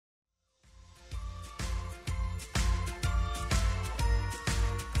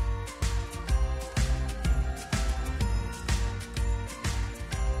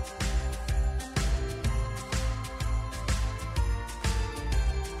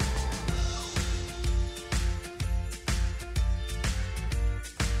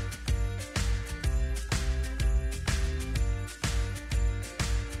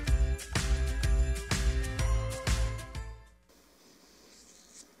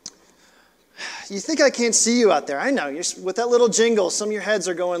You think I can't see you out there. I know. With that little jingle, some of your heads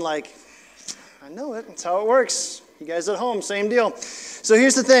are going like, I know it. That's how it works. You guys at home, same deal. So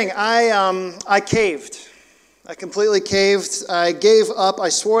here's the thing. I caved. I completely caved. I gave up. I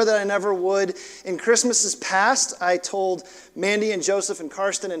swore that I never would. In Christmases past, I told Mandy and Joseph and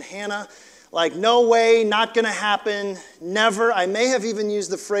Karsten and Hannah, like, no way, not going to happen, never. I may have even used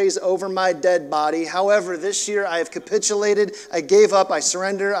the phrase over my dead body. However, this year I have capitulated. I gave up. I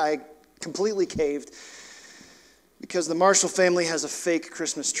surrendered. I completely caved because the Marshall family has a fake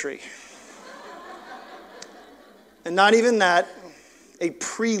Christmas tree. And not even that, a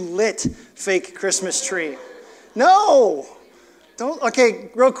pre-lit fake Christmas tree. No! Don't. Okay,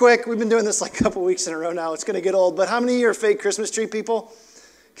 real quick. We've been doing this like a couple weeks in a row now. It's going to get old. But how many of you are fake Christmas tree people?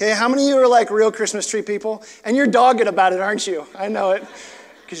 Okay, how many of you are like real Christmas tree people? And you're dogged about it, aren't you? I know it.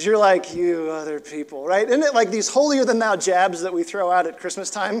 Because you're like, you other people, right? Isn't it like these holier-than-thou jabs that we throw out at Christmas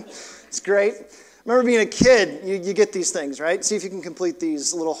time? It's great. I remember being a kid, you get these things, right? See if you can complete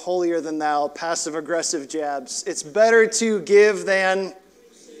these little holier-than-thou, passive-aggressive jabs. It's better to give than...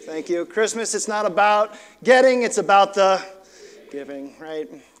 Thank you. Christmas, it's not about getting, it's about the giving, right?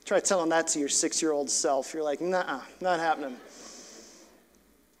 Try telling that to your 6-year-old self. You're like, nah, not happening.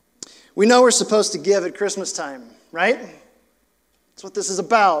 We know we're supposed to give at Christmas time, right? That's what this is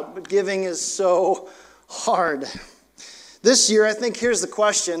about, but giving is so hard. This year, I think here's the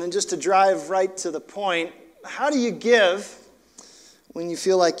question, and just to drive right to the point, how do you give when you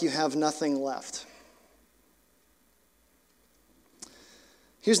feel like you have nothing left?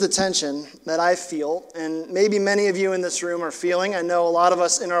 Here's the tension that I feel, and maybe many of you in this room are feeling. I know a lot of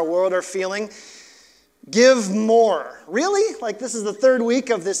us in our world are feeling. Give more. Really? Like this is the third week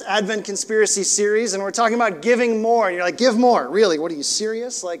of this Advent Conspiracy series, and we're talking about giving more. And you're like, give more? Really? What, are you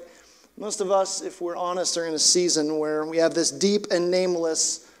serious? Like most of us, if we're honest, are in a season where we have this deep and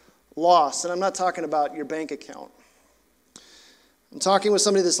nameless loss. And I'm not talking about your bank account. I'm talking with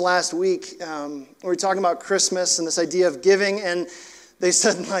somebody this last week. We were talking about Christmas and this idea of giving, and they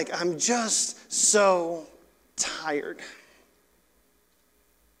said, like, I'm just so tired.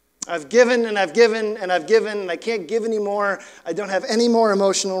 I've given and I've given and I've given, and I can't give anymore. I don't have any more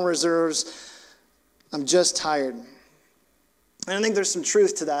emotional reserves. I'm just tired. And I think there's some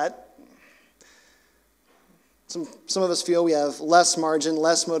truth to that. Some of us feel we have less margin,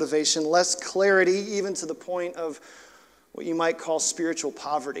 less motivation, less clarity, even to the point of what you might call spiritual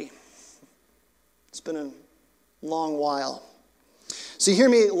poverty. It's been a long while. So you hear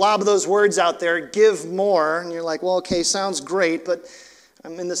me lob those words out there, give more, and you're like, well, okay, sounds great, but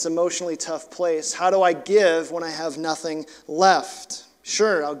I'm in this emotionally tough place. How do I give when I have nothing left?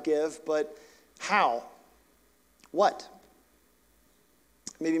 Sure, I'll give, but how? What?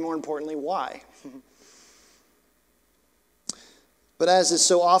 Maybe more importantly, why? But as is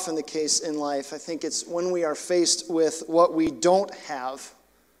so often the case in life, I think it's when we are faced with what we don't have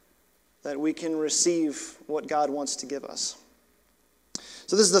that we can receive what God wants to give us.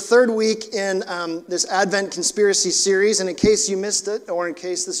 So this is the third week in this Advent Conspiracy series, and in case you missed it, or in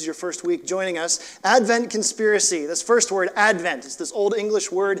case this is your first week joining us, Advent Conspiracy, this first word, Advent, it's this old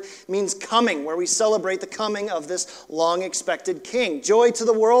English word, means coming, where we celebrate the coming of this long-expected King. Joy to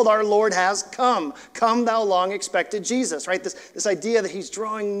the world, our Lord has come. Come, thou long-expected Jesus, right? This idea that he's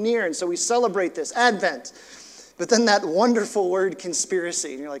drawing near, and so we celebrate this, Advent. But then that wonderful word,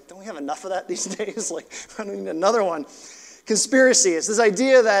 conspiracy, and you're like, don't we have enough of that these days? Like, I don't need another one. Conspiracy. It's this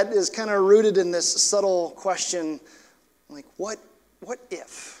idea that is kind of rooted in this subtle question, like, what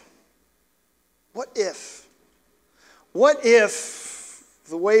if? What if? What if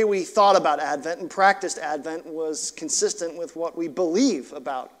the way we thought about Advent and practiced Advent was consistent with what we believe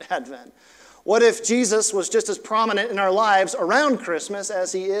about Advent? What if Jesus was just as prominent in our lives around Christmas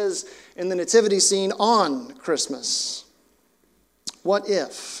as he is in the nativity scene on Christmas? What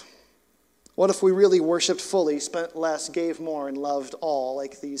if? What if we really worshiped fully, spent less, gave more, and loved all,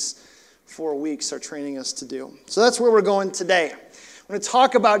 like these 4 weeks are training us to do? So that's where we're going today. I'm going to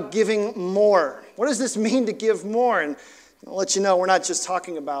talk about giving more. What does this mean to give more? And I'll let you know, we're not just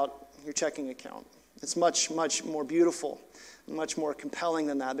talking about your checking account. It's much, much more beautiful and much more compelling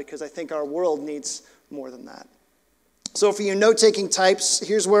than that, because I think our world needs more than that. So for you note-taking types,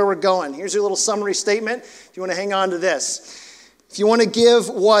 here's where we're going. Here's your little summary statement. If you want to hang on to this. If you want to give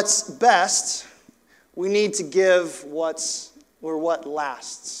what's best, we need to give what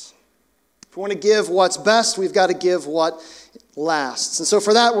lasts. If we want to give what's best, we've got to give what lasts. And so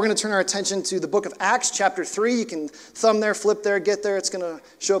for that, we're going to turn our attention to the book of Acts, chapter 3. You can thumb there, flip there, get there. It's going to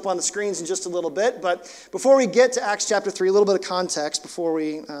show up on the screens in just a little bit. But before we get to Acts chapter 3, a little bit of context before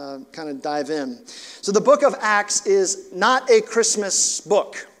we kind of dive in. So the book of Acts is not a Christmas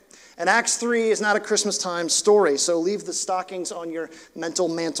book. And Acts 3 is not a Christmas time story, so leave the stockings on your mental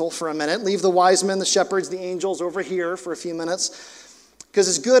mantle for a minute. Leave the wise men, the shepherds, the angels over here for a few minutes. Because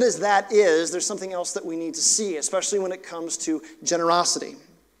as good as that is, there's something else that we need to see, especially when it comes to generosity.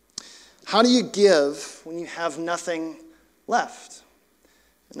 How do you give when you have nothing left?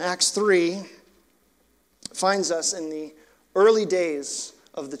 And Acts 3 finds us in the early days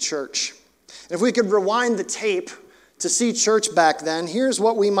of the church. And if we could rewind the tape to see church back then, here's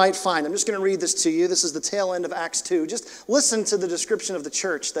what we might find. I'm just going to read this to you. This is the tail end of Acts 2. Just listen to the description of the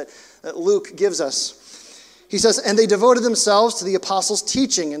church that Luke gives us. He says, "And they devoted themselves to the apostles'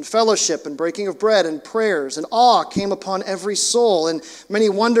 teaching and fellowship and breaking of bread and prayers, and awe came upon every soul, and many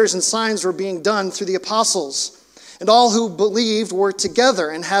wonders and signs were being done through the apostles. And all who believed were together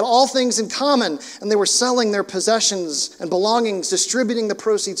and had all things in common, and they were selling their possessions and belongings, distributing the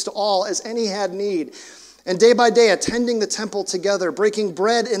proceeds to all as any had need. And day by day, attending the temple together, breaking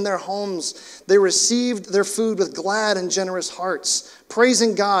bread in their homes, they received their food with glad and generous hearts,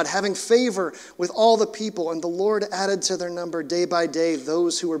 praising God, having favor with all the people. And the Lord added to their number day by day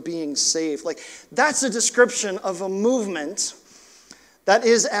those who were being saved." Like, that's a description of a movement that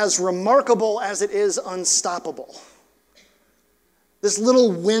is as remarkable as it is unstoppable. This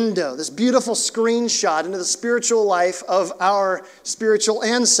little window, this beautiful screenshot into the spiritual life of our spiritual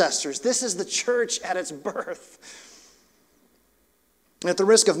ancestors. This is the church at its birth. And at the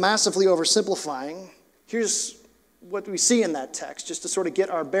risk of massively oversimplifying, here's what we see in that text, just to sort of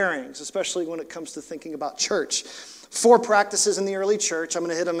get our bearings, especially when it comes to thinking about church. 4 practices in the early church. I'm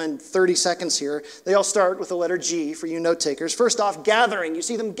going to hit them in 30 seconds here. They all start with the letter G for you note takers. First off, gathering. You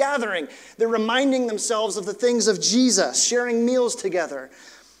see them gathering. They're reminding themselves of the things of Jesus, sharing meals together.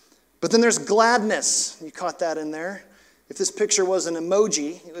 But then there's gladness. You caught that in there. If this picture was an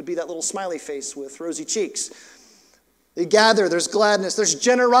emoji, it would be that little smiley face with rosy cheeks. They gather. There's gladness. There's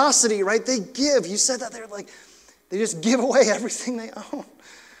generosity, right? They give. You said that. They're like, they just give away everything they own.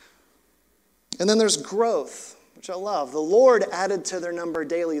 And then there's growth, which I love. The Lord added to their number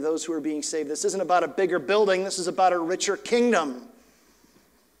daily those who are being saved. This isn't about a bigger building. This is about a richer kingdom.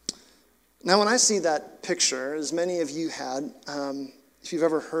 Now, when I see that picture, as many of you had, if you've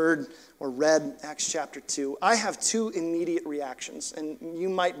ever heard or read Acts chapter 2, I have 2 immediate reactions, and you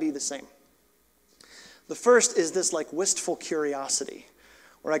might be the same. The first is this like wistful curiosity,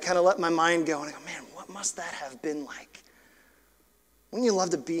 where I kind of let my mind go, and I go, man, what must that have been like? Wouldn't you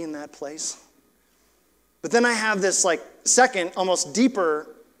love to be in that place? But then I have this like second, almost deeper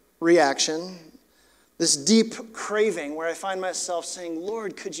reaction, this deep craving where I find myself saying,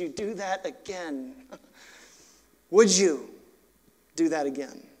 Lord, could you do that again? Would you do that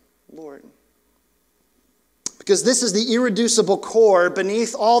again, Lord? Because this is the irreducible core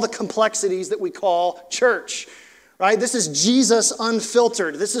beneath all the complexities that we call church, right? This is Jesus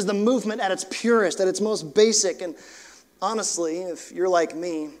unfiltered. This is the movement at its purest, at its most basic. And honestly, if you're like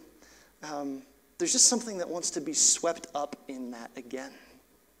me, there's just something that wants to be swept up in that again.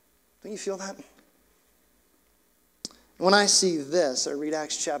 Don't you feel that? When I see this, I read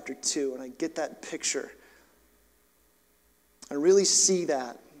Acts chapter 2, and I get that picture. I really see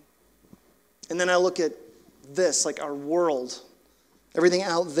that. And then I look at this, like our world, everything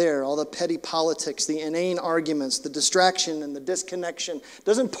out there, all the petty politics, the inane arguments, the distraction and the disconnection.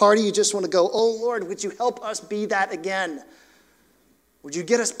 Doesn't part of you just want to go, oh Lord, would you help us be that again? Would you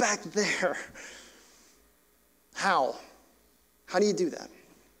get us back there? How? How do you do that?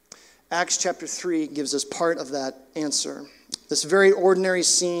 Acts chapter 3 gives us part of that answer. This very ordinary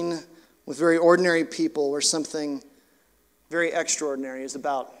scene with very ordinary people where something very extraordinary is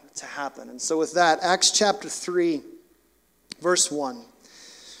about to happen. And so with that, Acts chapter 3, verse 1.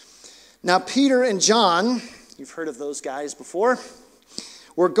 Now Peter and John, you've heard of those guys before,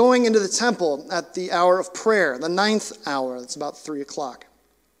 were going into the temple at the hour of prayer, the 9th hour. That's about 3 o'clock.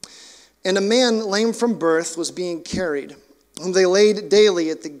 And a man lame from birth was being carried, whom they laid daily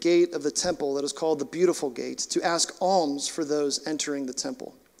at the gate of the temple that is called the Beautiful Gate, to ask alms for those entering the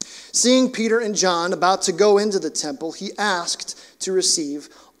temple. Seeing Peter and John about to go into the temple, he asked to receive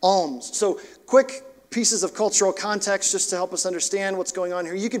alms. So quick pieces of cultural context just to help us understand what's going on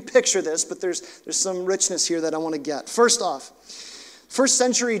here. You can picture this, but there's some richness here that I want to get. First off, first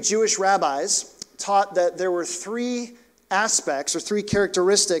century Jewish rabbis taught that there were 3 aspects or 3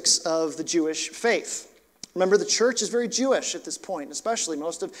 characteristics of the Jewish faith. Remember, the church is very Jewish at this point, especially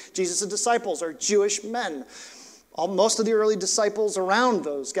most of Jesus' disciples are Jewish men. Most of the early disciples around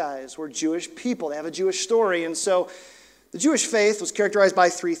those guys were Jewish people. They have a Jewish story. And so the Jewish faith was characterized by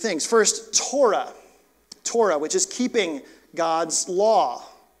 3 things. First, Torah, which is keeping God's law.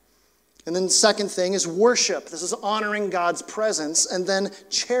 And then the second thing is worship. This is honoring God's presence. And then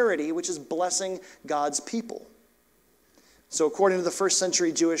charity, which is blessing God's people. So according to the first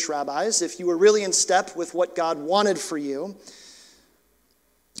century Jewish rabbis, if you were really in step with what God wanted for you,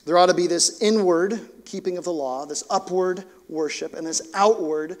 there ought to be this inward keeping of the law, this upward worship, and this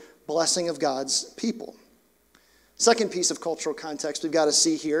outward blessing of God's people. Second piece of cultural context we've got to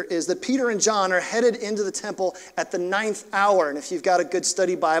see here is that Peter and John are headed into the temple at the 9th hour. And if you've got a good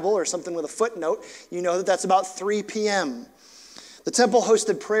study Bible or something with a footnote, you know that that's about 3 p.m. The temple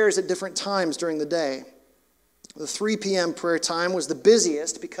hosted prayers at different times during the day. The 3 p.m. prayer time was the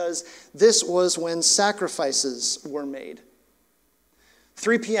busiest because this was when sacrifices were made.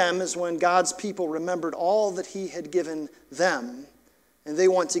 3 p.m. is when God's people remembered all that he had given them, and they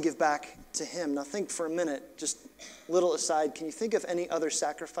want to give back to him. Now think for a minute, just a little aside, can you think of any other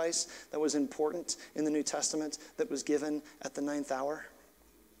sacrifice that was important in the New Testament that was given at the 9th hour?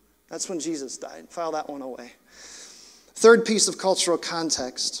 That's when Jesus died. File that one away. Third piece of cultural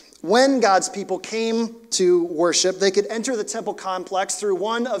context. When God's people came to worship, they could enter the temple complex through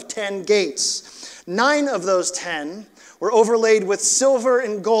one of 10 gates. 9 of those 10 were overlaid with silver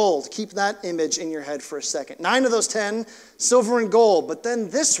and gold. Keep that image in your head for a second. 9 of those 10, silver and gold. But then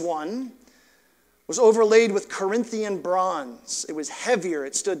this one was overlaid with Corinthian bronze. It was heavier,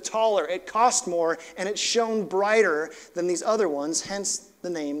 it stood taller, it cost more, and it shone brighter than these other ones, hence the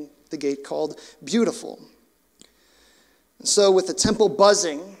name, the gate called Beautiful. And so with the temple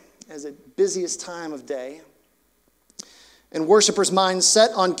buzzing as the busiest time of day, and worshipers' minds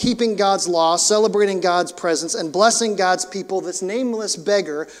set on keeping God's law, celebrating God's presence, and blessing God's people, this nameless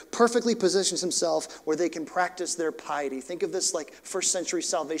beggar perfectly positions himself where they can practice their piety. Think of this like first century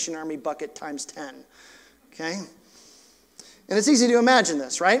Salvation Army bucket times 10. Okay? And it's easy to imagine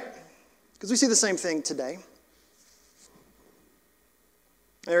this, right? Because we see the same thing today.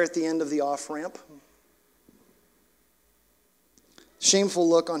 There at the end of the off-ramp. Shameful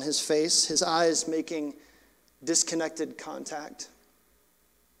look on his face, his eyes making disconnected contact.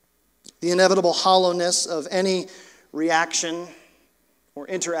 The inevitable hollowness of any reaction or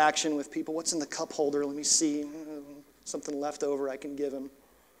interaction with people. What's in the cup holder? Let me see. Something left over I can give him.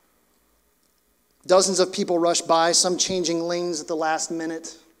 Dozens of people rush by, some changing lanes at the last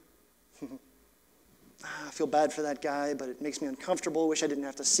minute. I feel bad for that guy, but it makes me uncomfortable. Wish I didn't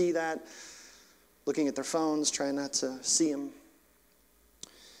have to see that. Looking at their phones, trying not to see him.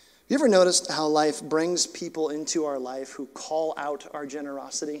 You ever noticed how life brings people into our life who call out our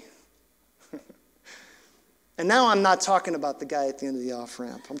generosity? And now I'm not talking about the guy at the end of the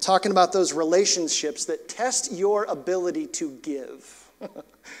off-ramp. I'm talking about those relationships that test your ability to give.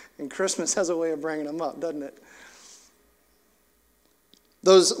 And Christmas has a way of bringing them up, doesn't it?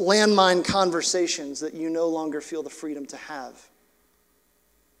 Those landmine conversations that you no longer feel the freedom to have.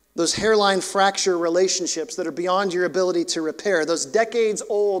 Those hairline fracture relationships that are beyond your ability to repair. Those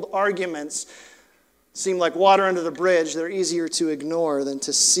decades-old arguments seem like water under the bridge. They're easier to ignore than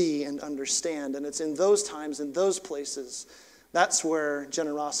to see and understand. And it's in those times, in those places, that's where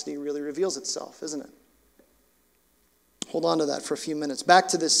generosity really reveals itself, isn't it? Hold on to that for a few minutes. Back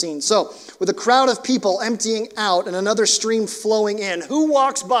to this scene. So, with a crowd of people emptying out and another stream flowing in, who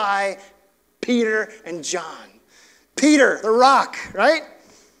walks by? Peter and John. Peter, the rock, right?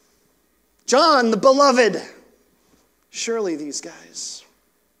 John, the beloved. Surely these guys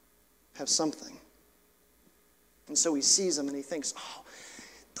have something. And so he sees them and he thinks, oh,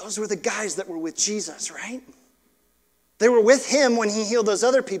 those were the guys that were with Jesus, right? They were with him when he healed those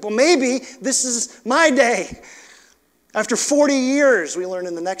other people. Maybe this is my day. After 40 years, we learn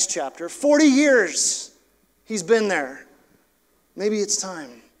in the next chapter, 40 years he's been there. Maybe it's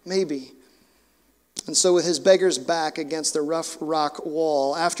time. Maybe. And so with his beggar's back against the rough rock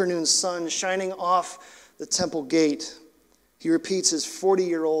wall, afternoon sun shining off the temple gate, he repeats his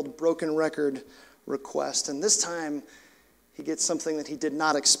 40-year-old broken record request. And this time, he gets something that he did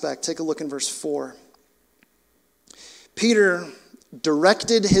not expect. Take a look in verse 4. Peter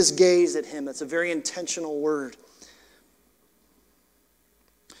directed his gaze at him. That's a very intentional word.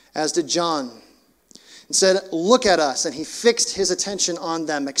 As did John. And said, look at us. And he fixed his attention on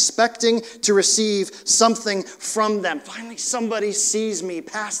them, expecting to receive something from them. Finally, somebody sees me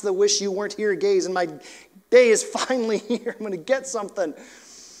past the wish you weren't here gaze, and my day is finally here. I'm going to get something.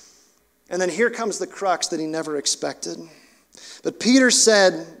 And then here comes the crux that he never expected. But Peter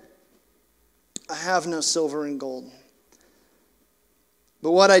said, I have no silver and gold.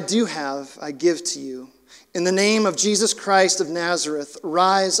 But what I do have, I give to you. In the name of Jesus Christ of Nazareth,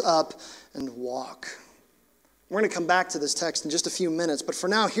 rise up and walk. We're going to come back to this text in just a few minutes, but for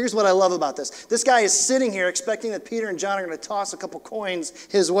now, here's what I love about this. This guy is sitting here expecting that Peter and John are going to toss a couple coins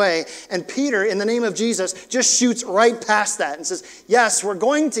his way, and Peter, in the name of Jesus, just shoots right past that and says, yes, we're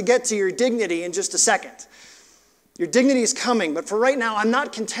going to get to your dignity in just a second. Your dignity is coming, but for right now, I'm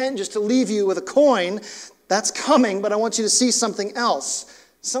not content just to leave you with a coin. That's coming, but I want you to see something else.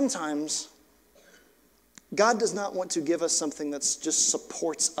 Sometimes God does not want to give us something that just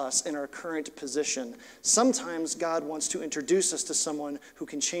supports us in our current position. Sometimes God wants to introduce us to someone who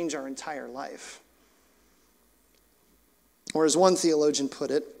can change our entire life. Or as one theologian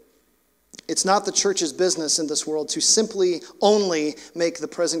put it, it's not the church's business in this world to simply only make the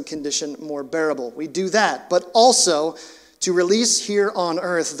present condition more bearable. We do that, but also to release here on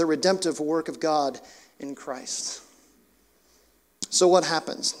earth the redemptive work of God in Christ. So what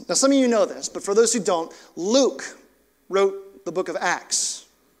happens? Now, some of you know this, but for those who don't, Luke wrote the book of Acts.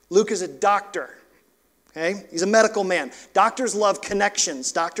 Luke is a doctor, okay? He's a medical man. Doctors love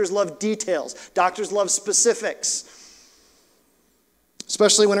connections. Doctors love details. Doctors love specifics,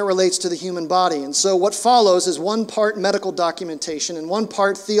 especially when it relates to the human body. And so what follows is one part medical documentation and one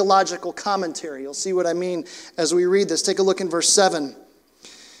part theological commentary. You'll see what I mean as we read this. Take a look in verse 7.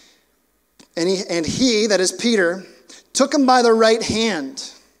 And he, that is Peter, took him by the right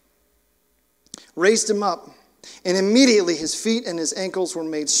hand, raised him up, and immediately his feet and his ankles were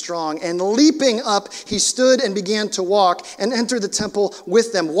made strong. And leaping up, he stood and began to walk and entered the temple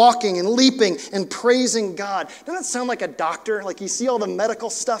with them, walking and leaping and praising God. Doesn't that sound like a doctor? Like you see all the medical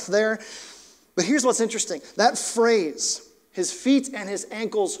stuff there? But here's what's interesting. That phrase, his feet and his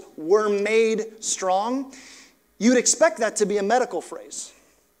ankles were made strong, you'd expect that to be a medical phrase.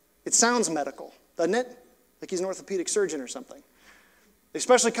 It sounds medical, doesn't it? Like he's an orthopedic surgeon or something.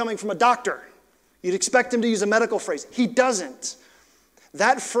 Especially coming from a doctor. You'd expect him to use a medical phrase. He doesn't.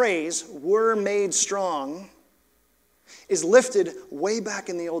 That phrase, were made strong, is lifted way back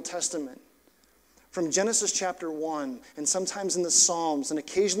in the Old Testament. From Genesis chapter 1, and sometimes in the Psalms, and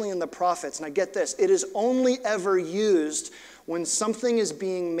occasionally in the prophets. And I get this, it is only ever used when something is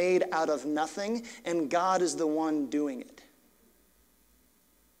being made out of nothing, and God is the one doing it.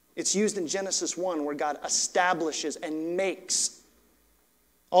 It's used in Genesis 1 where God establishes and makes.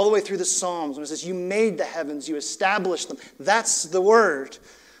 All the way through the Psalms when it says, you made the heavens, you established them. That's the word.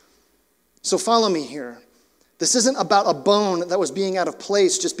 So follow me here. This isn't about a bone that was being out of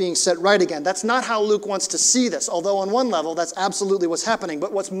place just being set right again. That's not how Luke wants to see this. Although on one level, that's absolutely what's happening.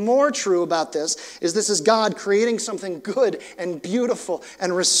 But what's more true about this is God creating something good and beautiful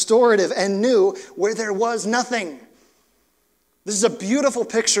and restorative and new where there was nothing. This is a beautiful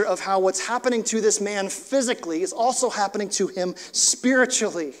picture of how what's happening to this man physically is also happening to him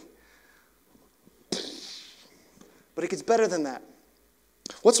spiritually. But it gets better than that.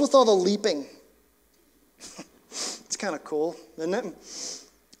 What's with all the leaping? It's kind of cool, isn't it?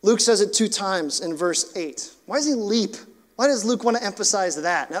 Luke says it 2 times in verse 8. Why does he leap? Why does Luke want to emphasize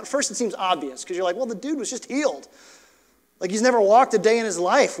that? Now, at first it seems obvious because you're like, well, the dude was just healed. Like he's never walked a day in his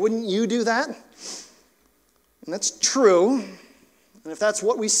life. Wouldn't you do that? And that's true. And if that's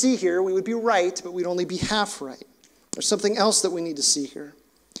what we see here, we would be right, but we'd only be half right. There's something else that we need to see here.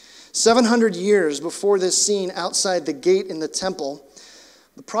 700 years before this scene outside the gate in the temple,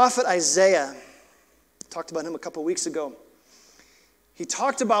 the prophet Isaiah, talked about him a couple weeks ago, he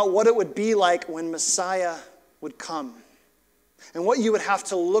talked about what it would be like when Messiah would come and what you would have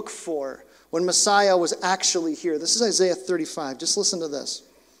to look for when Messiah was actually here. This is Isaiah 35. Just listen to this.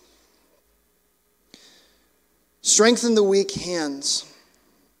 Strengthen the weak hands.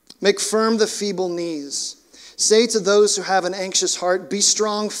 Make firm the feeble knees. Say to those who have an anxious heart, be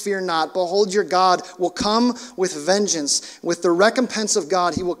strong, fear not. Behold, your God will come with vengeance. With the recompense of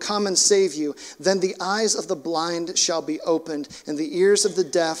God, he will come and save you. Then the eyes of the blind shall be opened, and the ears of the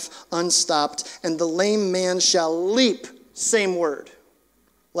deaf unstopped, and the lame man shall leap, same word,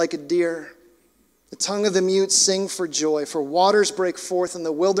 like a deer. The tongue of the mute sing for joy, for waters break forth in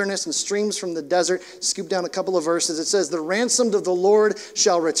the wilderness and streams from the desert. Scoop down a couple of verses. It says, the ransomed of the Lord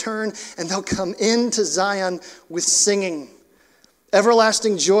shall return, and they'll come into Zion with singing.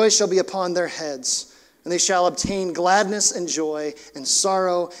 Everlasting joy shall be upon their heads, and they shall obtain gladness and joy, and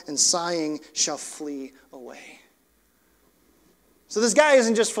sorrow and sighing shall flee away. So this guy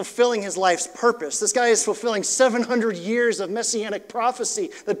isn't just fulfilling his life's purpose. This guy is fulfilling 700 years of messianic prophecy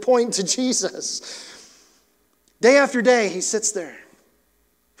that point to Jesus. Day after day, he sits there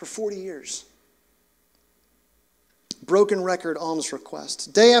for 40 years. broken record alms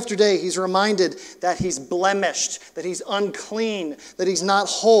request. Day after day, he's reminded that he's blemished, that he's unclean, that he's not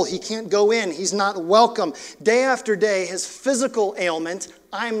whole, he can't go in, he's not welcome. Day after day, his physical ailment,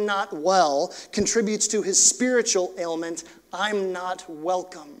 I'm not well, contributes to his spiritual ailment, I'm not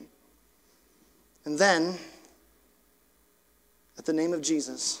welcome. And then, at the name of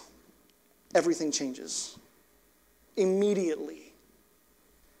Jesus, everything changes. Immediately.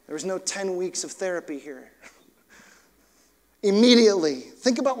 There was no 10 weeks of therapy here. Immediately.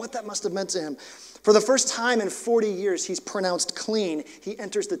 Think about what that must have meant to him. For the first time in 40 years, he's pronounced clean. He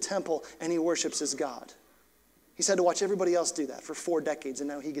enters the temple and he worships his God. He's had to watch everybody else do that for 4 decades, and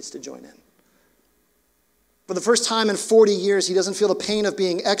now he gets to join in. For the first time in 40 years, he doesn't feel the pain of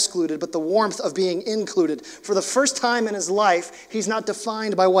being excluded, but the warmth of being included. For the first time in his life, he's not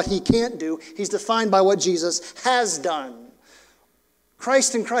defined by what he can't do. He's defined by what Jesus has done.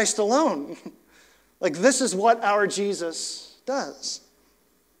 Christ and Christ alone. Like, this is what our Jesus does.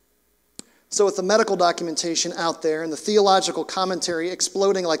 So with the medical documentation out there and the theological commentary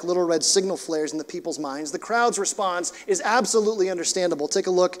exploding like little red signal flares in the people's minds, the crowd's response is absolutely understandable. Take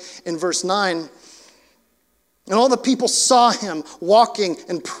a look in verse 9. And all the people saw him walking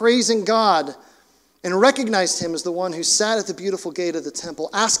and praising God and recognized him as the one who sat at the beautiful gate of the temple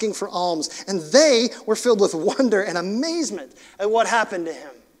asking for alms. And they were filled with wonder and amazement at what happened to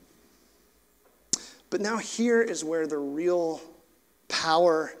him. But now here is where the real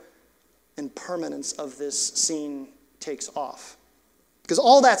power and permanence of this scene takes off. Because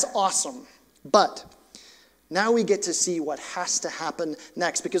all that's awesome, but now we get to see what has to happen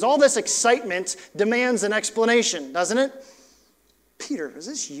next. Because all this excitement demands an explanation, doesn't it? Peter, is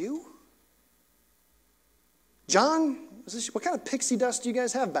this you? John, is this, what kind of pixie dust do you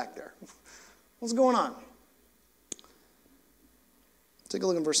guys have back there? What's going on? Take a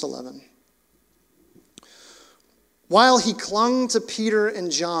look at verse 11. While he clung to Peter and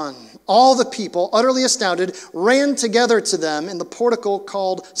John, all the people, utterly astounded, ran together to them in the portico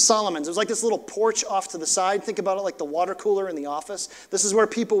called Solomon's. It was like this little porch off to the side. Think about it like the water cooler in the office. This is where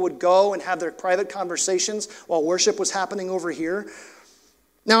people would go and have their private conversations while worship was happening over here.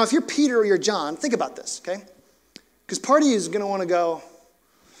 Now, if you're Peter or you're John, think about this, okay? Because part of you is going to want to go,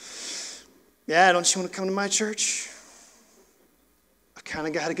 yeah, don't you want to come to my church? I kind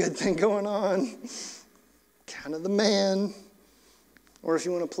of got a good thing going on. Kind of the man. Or if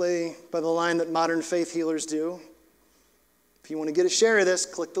you want to play by the line that modern faith healers do, if you want to get a share of this,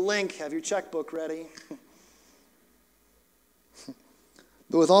 click the link, have your checkbook ready.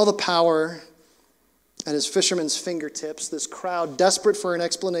 But with all the power at his fisherman's fingertips, this crowd desperate for an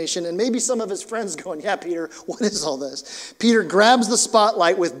explanation, and maybe some of his friends going, yeah, Peter, what is all this? Peter grabs the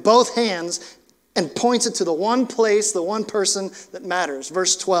spotlight with both hands and points it to the one place, the one person that matters.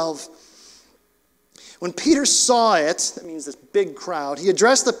 Verse 12. When Peter saw it, that means this big crowd, he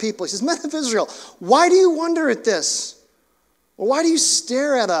addressed the people. He says, Men of Israel, why do you wonder at this? Or why do you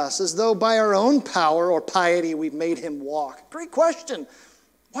stare at us as though by our own power or piety we've made him walk? Great question.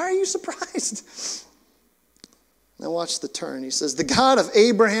 Why are you surprised? Now watch the turn. He says, the God of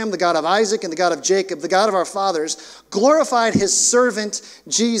Abraham, the God of Isaac, and the God of Jacob, the God of our fathers, glorified his servant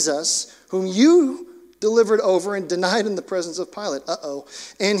Jesus, whom you delivered over and denied in the presence of Pilate.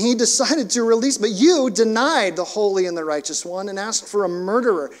 And he decided to release, but you denied the holy and the righteous one and asked for a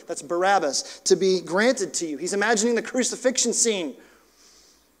murderer, that's Barabbas, to be granted to you. He's imagining the crucifixion scene.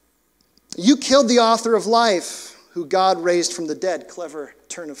 You killed the author of life, who God raised from the dead. Clever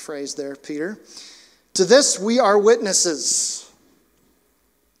turn of phrase there, Peter. To this we are witnesses.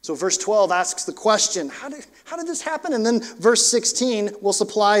 So verse 12 asks the question, how did this happen? And then verse 16 will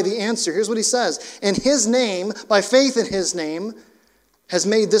supply the answer. Here's what he says. And his name, by faith in his name, has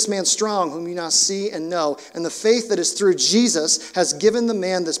made this man strong, whom you now see and know. And the faith that is through Jesus has given the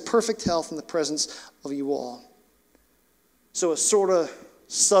man this perfect health in the presence of you all. So a sort of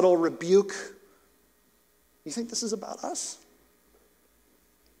subtle rebuke. You think this is about us?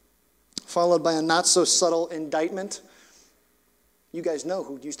 Followed by a not so subtle indictment. You guys know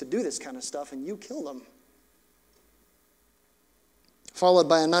who used to do this kind of stuff, and you killed them. Followed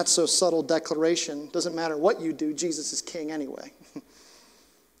by a not so subtle declaration. Doesn't matter what you do, Jesus is king anyway.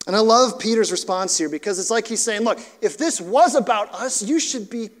 And I love Peter's response here because it's like he's saying, look, if this was about us, you should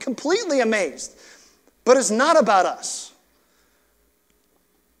be completely amazed. But it's not about us.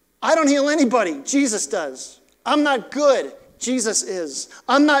 I don't heal anybody. Jesus does. I'm not good. Jesus is.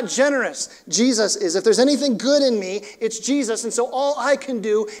 I'm not generous. Jesus is. If there's anything good in me, it's Jesus. And so all I can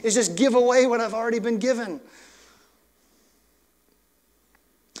do is just give away what I've already been given.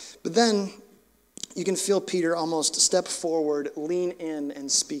 But then you can feel Peter almost step forward, lean in,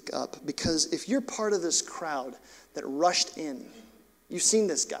 and speak up. Because if you're part of this crowd that rushed in, you've seen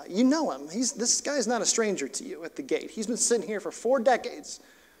this guy. You know him. This guy's not a stranger to you at the gate. He's been sitting here for 4 decades.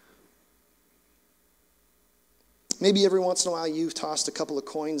 Maybe every once in a while you've tossed a couple of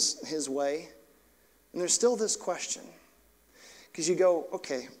coins his way. And there's still this question. Because you go,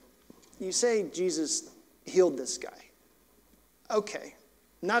 okay, you say Jesus healed this guy. Okay,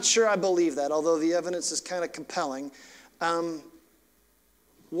 not sure I believe that, although the evidence is kind of compelling.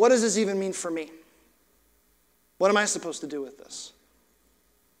 What does this even mean for me? What am I supposed to do with this?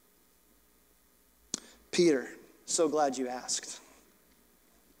 Peter, so glad you asked.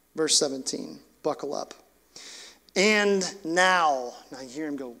 Verse 17, buckle up. And now you hear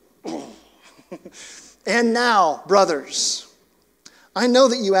him go, oh. And now, brothers, I know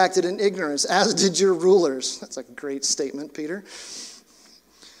that you acted in ignorance, as did your rulers. That's a great statement, Peter.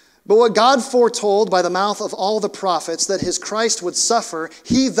 But what God foretold by the mouth of all the prophets that his Christ would suffer,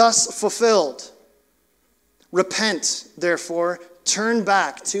 he thus fulfilled. Repent, therefore, turn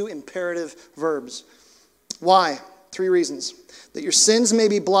back, 2 imperative verbs. Why? 3 reasons. That your sins may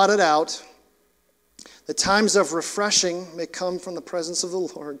be blotted out, that times of refreshing may come from the presence of the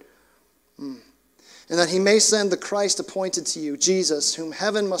Lord, and that he may send the Christ appointed to you, Jesus, whom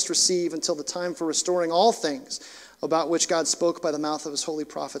heaven must receive until the time for restoring all things, about which God spoke by the mouth of his holy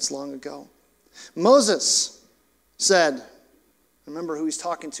prophets long ago. Moses said, remember who he's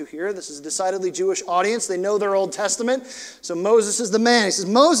talking to here. This is a decidedly Jewish audience. They know their Old Testament. So Moses is the man. He says,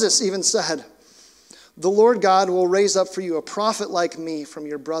 Moses even said, the Lord God will raise up for you a prophet like me from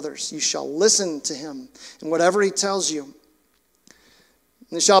your brothers. You shall listen to him in whatever he tells you.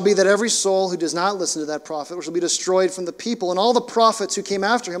 And it shall be that every soul who does not listen to that prophet shall be destroyed from the people. And all the prophets who came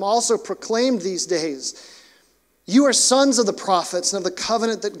after him also proclaimed these days, you are sons of the prophets and of the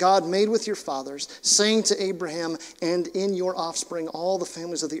covenant that God made with your fathers, saying to Abraham, and in your offspring all the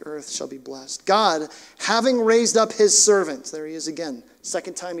families of the earth shall be blessed. God, having raised up his servant, there he is again,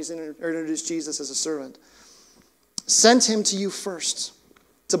 2nd time he's introduced Jesus as a servant, sent him to you first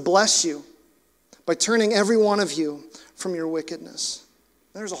to bless you by turning every one of you from your wickedness.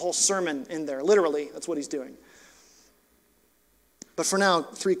 There's a whole sermon in there. Literally, that's what he's doing. But for now,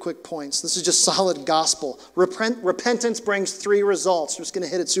 3 quick points. This is just solid gospel. Repentance brings 3 results. I'm just going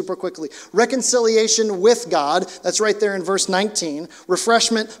to hit it super quickly. Reconciliation with God, that's right there in verse 19.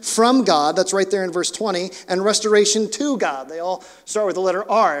 Refreshment from God, that's right there in verse 20. And restoration to God. They all start with the letter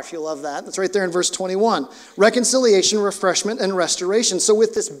R, if you love that. That's right there in verse 21. Reconciliation, refreshment, and restoration. So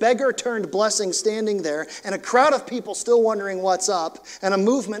with this beggar-turned blessing standing there, and a crowd of people still wondering what's up, and a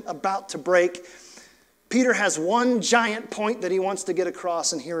movement about to break, Peter has one giant point that he wants to get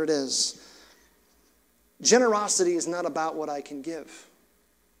across, and here it is. Generosity is not about what I can give.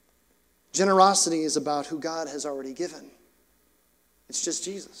 Generosity is about who God has already given. It's just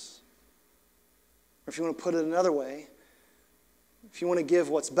Jesus. Or if you want to put it another way, if you want to give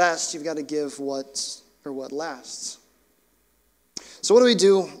what's best, you've got to give what lasts. So what do we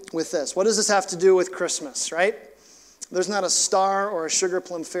do with this? What does this have to do with Christmas, right? There's not a star or a sugar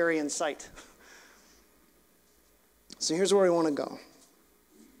plum fairy in sight. So here's where we want to go.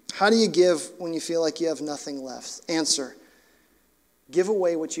 How do you give when you feel like you have nothing left? Answer, give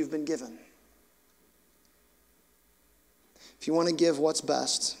away what you've been given. If you want to give what's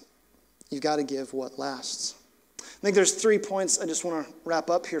best, you've got to give what lasts. I think there's 3 points I just want to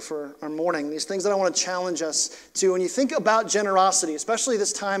wrap up here for our morning. These things that I want to challenge us to. When you think about generosity, especially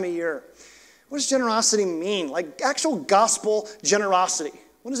this time of year, what does generosity mean? Like actual gospel generosity.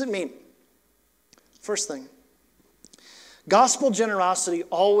 What does it mean? First thing. Gospel generosity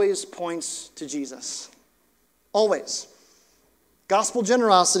always points to Jesus. Always. Gospel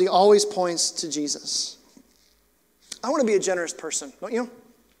generosity always points to Jesus. I want to be a generous person, don't you?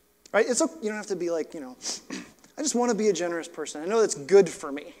 Right? You don't have to be like, I just want to be a generous person. I know that's good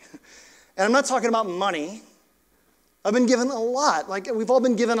for me. And I'm not talking about money. I've been given a lot. Like we've all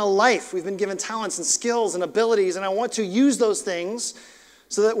been given a life. We've been given talents and skills and abilities, and I want to use those things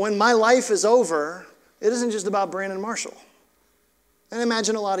so that when my life is over, it isn't just about Brannon Marshall. And I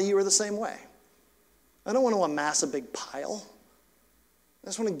imagine a lot of you are the same way. I don't want to amass a big pile. I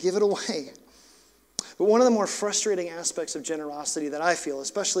just want to give it away. But one of the more frustrating aspects of generosity that I feel,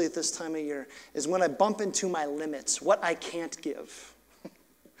 especially at this time of year, is when I bump into my limits, what I can't give.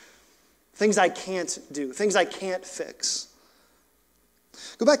 Things I can't do, things I can't fix.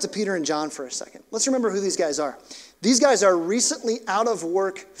 Go back to Peter and John for a second. Let's remember who these guys are. These guys are recently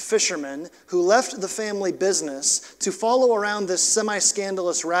out-of-work fishermen who left the family business to follow around this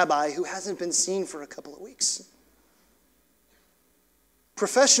semi-scandalous rabbi who hasn't been seen for a couple of weeks.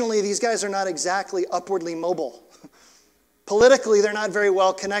 Professionally, these guys are not exactly upwardly mobile. Politically, they're not very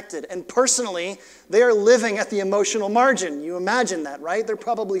well connected. And personally, they are living at the emotional margin. You imagine that, right? They're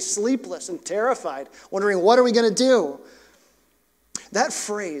probably sleepless and terrified, wondering, what are we going to do? That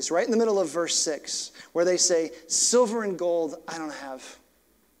phrase right in the middle of verse 6, where they say, silver and gold I don't have.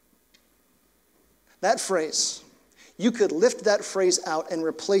 That phrase, you could lift that phrase out and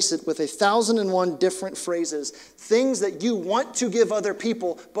replace it with 1,001 different phrases, things that you want to give other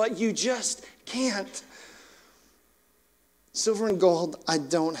people, but you just can't. Silver and gold I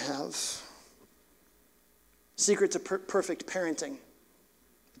don't have. Secret to perfect parenting,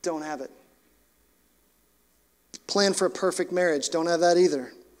 don't have it. Plan for a perfect marriage, don't have that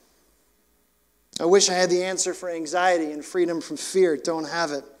either. I wish I had the answer for anxiety and freedom from fear, don't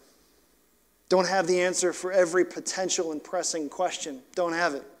have it. Don't have the answer for every potential and pressing question, don't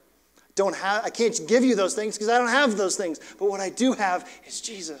have it. I can't give you those things because I don't have those things. But what I do have is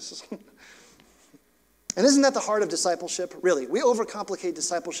Jesus. And isn't that the heart of discipleship? Really, we overcomplicate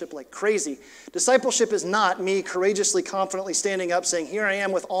discipleship like crazy. Discipleship is not me courageously, confidently standing up saying, here I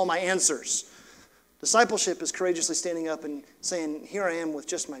am with all my answers. Discipleship is courageously standing up and saying, here I am with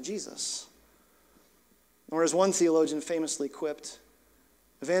just my Jesus. Or as one theologian famously quipped,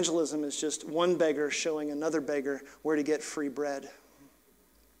 evangelism is just one beggar showing another beggar where to get free bread.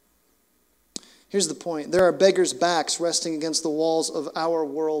 Here's the point. There are beggars' backs resting against the walls of our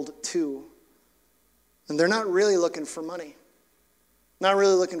world too. And they're not really looking for money. Not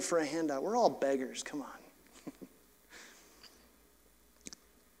really looking for a handout. We're all beggars, come on.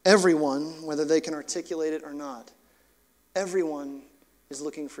 Everyone, whether they can articulate it or not, everyone is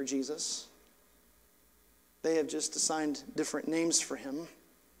looking for Jesus. They have just assigned different names for him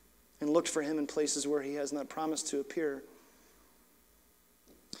and looked for him in places where he has not promised to appear.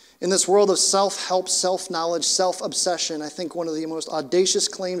 In this world of self-help, self-knowledge, self-obsession, I think one of the most audacious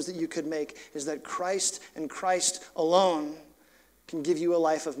claims that you could make is that Christ and Christ alone can give you a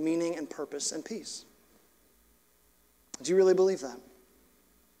life of meaning and purpose and peace. Do you really believe that?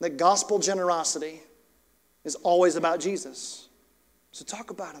 That gospel generosity is always about Jesus. So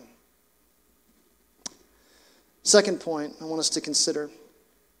talk about him. Second point I want us to consider.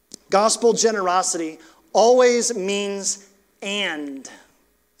 Gospel generosity always means and.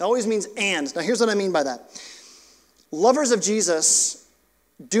 It always means and. Now here's what I mean by that. Lovers of Jesus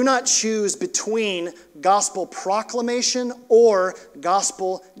do not choose between gospel proclamation or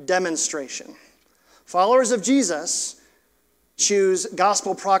gospel demonstration. Followers of Jesus choose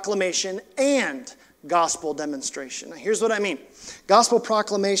gospel proclamation and gospel demonstration. Now, here's what I mean. Gospel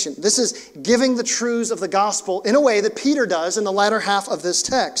proclamation. This is giving the truths of the gospel in a way that Peter does in the latter half of this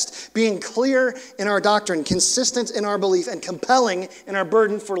text, being clear in our doctrine, consistent in our belief, and compelling in our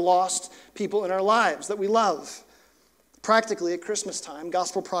burden for lost people in our lives that we love. Practically, at Christmas time,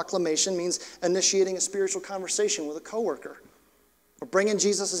 gospel proclamation means initiating a spiritual conversation with a coworker or bringing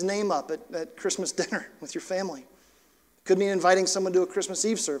Jesus' name up at Christmas dinner with your family. Could mean inviting someone to a Christmas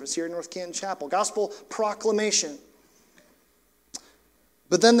Eve service here at North Canton Chapel. Gospel proclamation.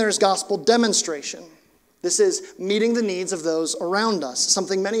 But then there's gospel demonstration. This is meeting the needs of those around us,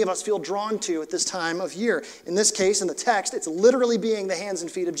 something many of us feel drawn to at this time of year. In this case, in the text, it's literally being the hands and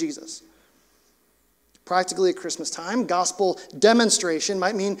feet of Jesus. Practically at Christmas time, gospel demonstration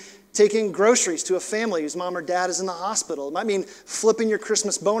might mean taking groceries to a family whose mom or dad is in the hospital. It might mean flipping your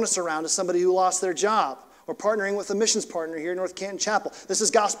Christmas bonus around to somebody who lost their job, or partnering with a missions partner here at North Canton Chapel. This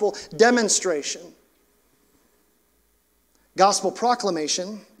is gospel demonstration. Gospel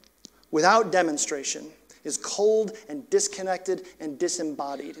proclamation without demonstration is cold and disconnected and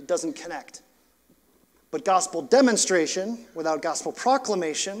disembodied. It doesn't connect. But gospel demonstration without gospel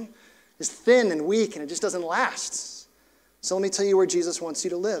proclamation is thin and weak and it just doesn't last. So let me tell you where Jesus wants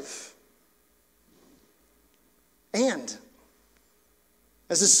you to live. And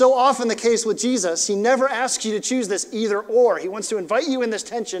as is so often the case with Jesus, he never asks you to choose this either or. He wants to invite you in this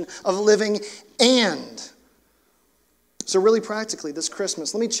tension of living and. So really practically this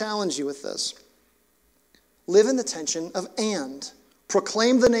Christmas, let me challenge you with this. Live in the tension of and.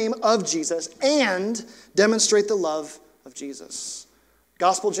 Proclaim the name of Jesus and demonstrate the love of Jesus.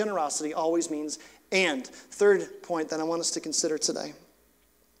 Gospel generosity always means and. Third point that I want us to consider today.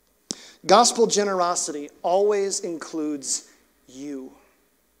 Gospel generosity always includes you.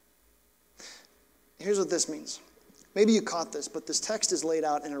 Here's what this means. Maybe you caught this, but this text is laid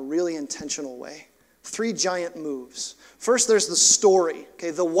out in a really intentional way. 3 giant moves. First, there's the story, okay,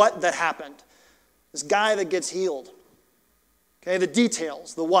 the what that happened. This guy that gets healed. Okay, the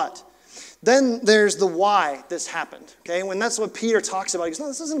details, the what. Then there's the why this happened. Okay, when that's what Peter talks about, he goes, no,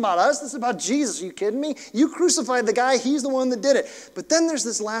 this isn't about us, this is about Jesus. Are you kidding me? You crucified the guy, he's the one that did it. But then there's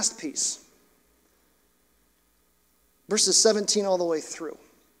this last piece. Verses 17 all the way through.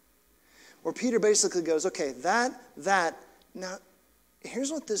 Where Peter basically goes, okay, now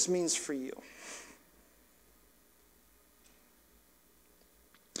here's what this means for you.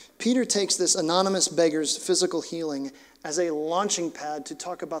 Peter takes this anonymous beggar's physical healing as a launching pad to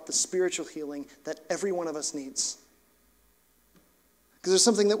talk about the spiritual healing that every one of us needs. Because there's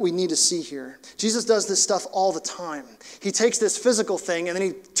something that we need to see here. Jesus does this stuff all the time. He takes this physical thing and then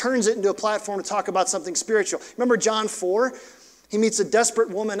he turns it into a platform to talk about something spiritual. Remember John 4? He meets a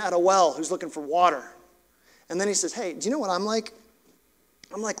desperate woman at a well who's looking for water. And then he says, hey, do you know what I'm like?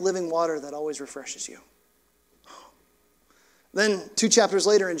 I'm like living water that always refreshes you. Then 2 chapters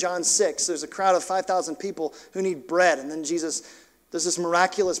later in John 6, there's a crowd of 5,000 people who need bread. And then Jesus does this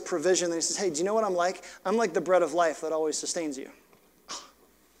miraculous provision. And he says, hey, do you know what I'm like? I'm like the bread of life that always sustains you.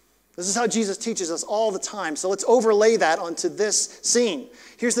 This is how Jesus teaches us all the time. So let's overlay that onto this scene.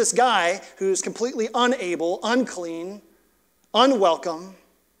 Here's this guy who's completely unable, unclean, unwelcome.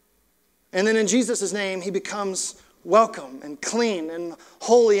 And then in Jesus' name, he becomes welcome and clean and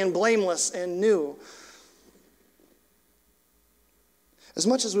holy and blameless and new. As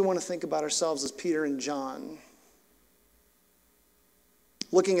much as we want to think about ourselves as Peter and John,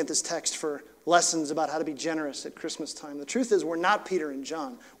 looking at this text for lessons about how to be generous at Christmas time, the truth is we're not Peter and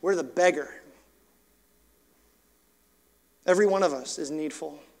John. We're the beggar. Every one of us is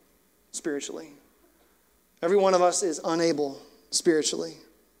needful spiritually. Every one of us is unable spiritually.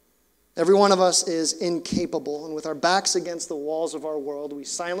 Every one of us is incapable. And with our backs against the walls of our world, we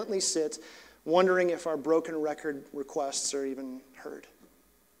silently sit wondering if our broken record requests are even heard.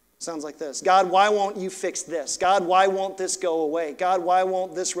 Sounds like this. God, why won't you fix this? God, why won't this go away? God, why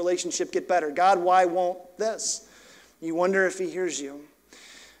won't this relationship get better? God, why won't this? You wonder if he hears you.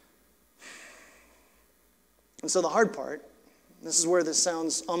 And so the hard part, this is where this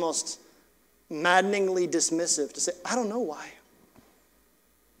sounds almost maddeningly dismissive, to say, I don't know why.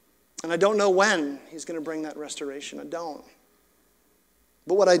 And I don't know when he's going to bring that restoration. I don't.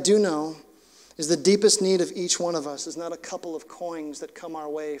 But what I do know is the deepest need of each one of us is not a couple of coins that come our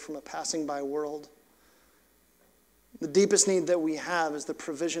way from a passing by world. The deepest need that we have is the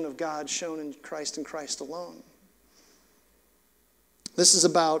provision of God shown in Christ and Christ alone. This is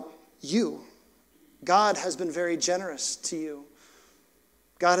about you. God has been very generous to you.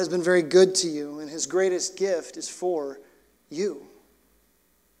 God has been very good to you, and his greatest gift is for you.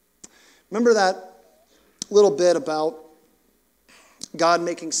 Remember that little bit about God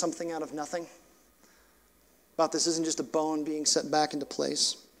making something out of nothing? About this isn't just a bone being set back into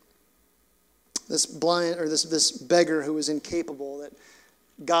place. This this beggar who was incapable, that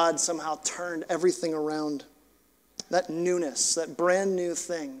God somehow turned everything around. That newness, that brand new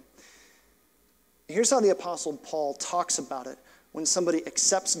thing. Here's how the Apostle Paul talks about it when somebody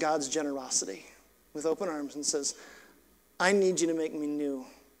accepts God's generosity with open arms and says, I need you to make me new.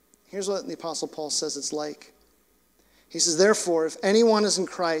 Here's what the Apostle Paul says it's like. He says, therefore, if anyone is in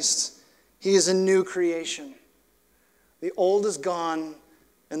Christ, he is a new creation. The old is gone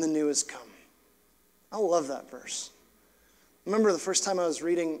and the new has come. I love that verse. I remember the first time I was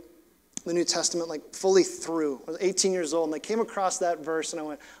reading the New Testament, like fully through. I was 18 years old and I came across that verse and I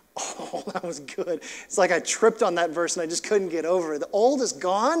went, oh, that was good. It's like I tripped on that verse and I just couldn't get over it. The old is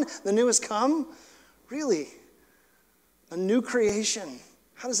gone, the new has come? Really? A new creation.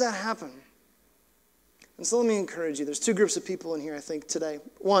 How does that happen? And so let me encourage you. There's two groups of people in here, I think, today.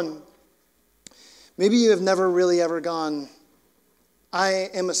 One, maybe you have never really ever gone, I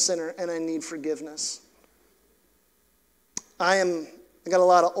am a sinner and I need forgiveness. I got a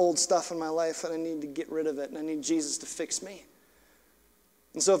lot of old stuff in my life and I need to get rid of it and I need Jesus to fix me.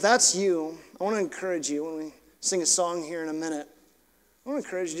 And so if that's you, I want to encourage you when we sing a song here in a minute. I want to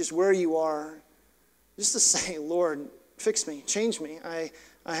encourage you just where you are, just to say, Lord, fix me, change me. I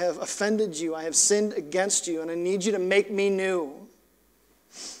have offended you. I have sinned against you, and I need you to make me new.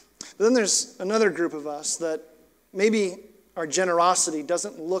 But then there's another group of us that maybe our generosity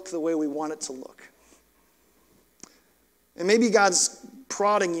doesn't look the way we want it to look. And maybe God's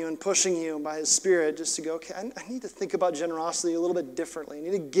prodding you and pushing you by his Spirit just to go, okay, I need to think about generosity a little bit differently. I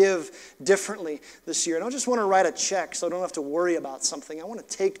need to give differently this year. I don't just want to write a check so I don't have to worry about something. I want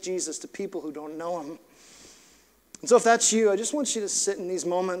to take Jesus to people who don't know him. And so if that's you, I just want you to sit in these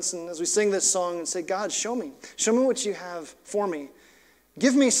moments and as we sing this song and say, God, show me. Show me what you have for me.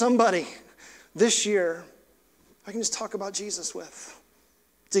 Give me somebody this year I can just talk about Jesus with,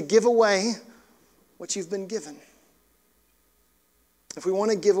 to give away what you've been given. If we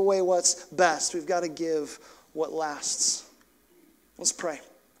want to give away what's best, we've got to give what lasts. Let's pray.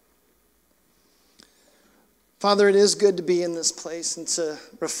 Father, it is good to be in this place and to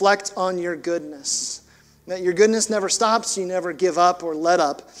reflect on your goodness. That your goodness never stops, you never give up or let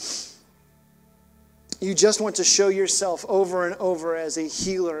up. You just want to show yourself over and over as a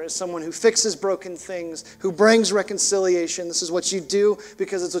healer, as someone who fixes broken things, who brings reconciliation. This is what you do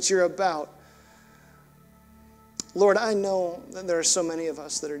because it's what you're about. Lord, I know that there are so many of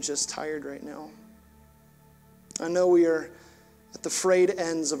us that are just tired right now. I know we are at the frayed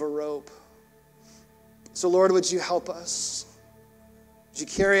ends of a rope. So, Lord, would you help us? Would you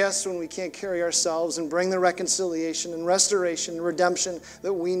carry us when we can't carry ourselves and bring the reconciliation and restoration and redemption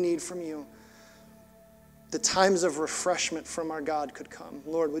that we need from you? The times of refreshment from our God could come.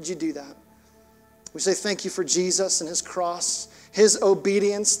 Lord, would you do that? We say thank you for Jesus and his cross, his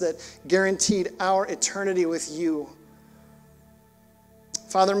obedience that guaranteed our eternity with you.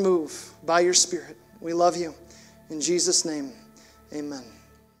 Father, move by your Spirit. We love you. In Jesus' name, amen.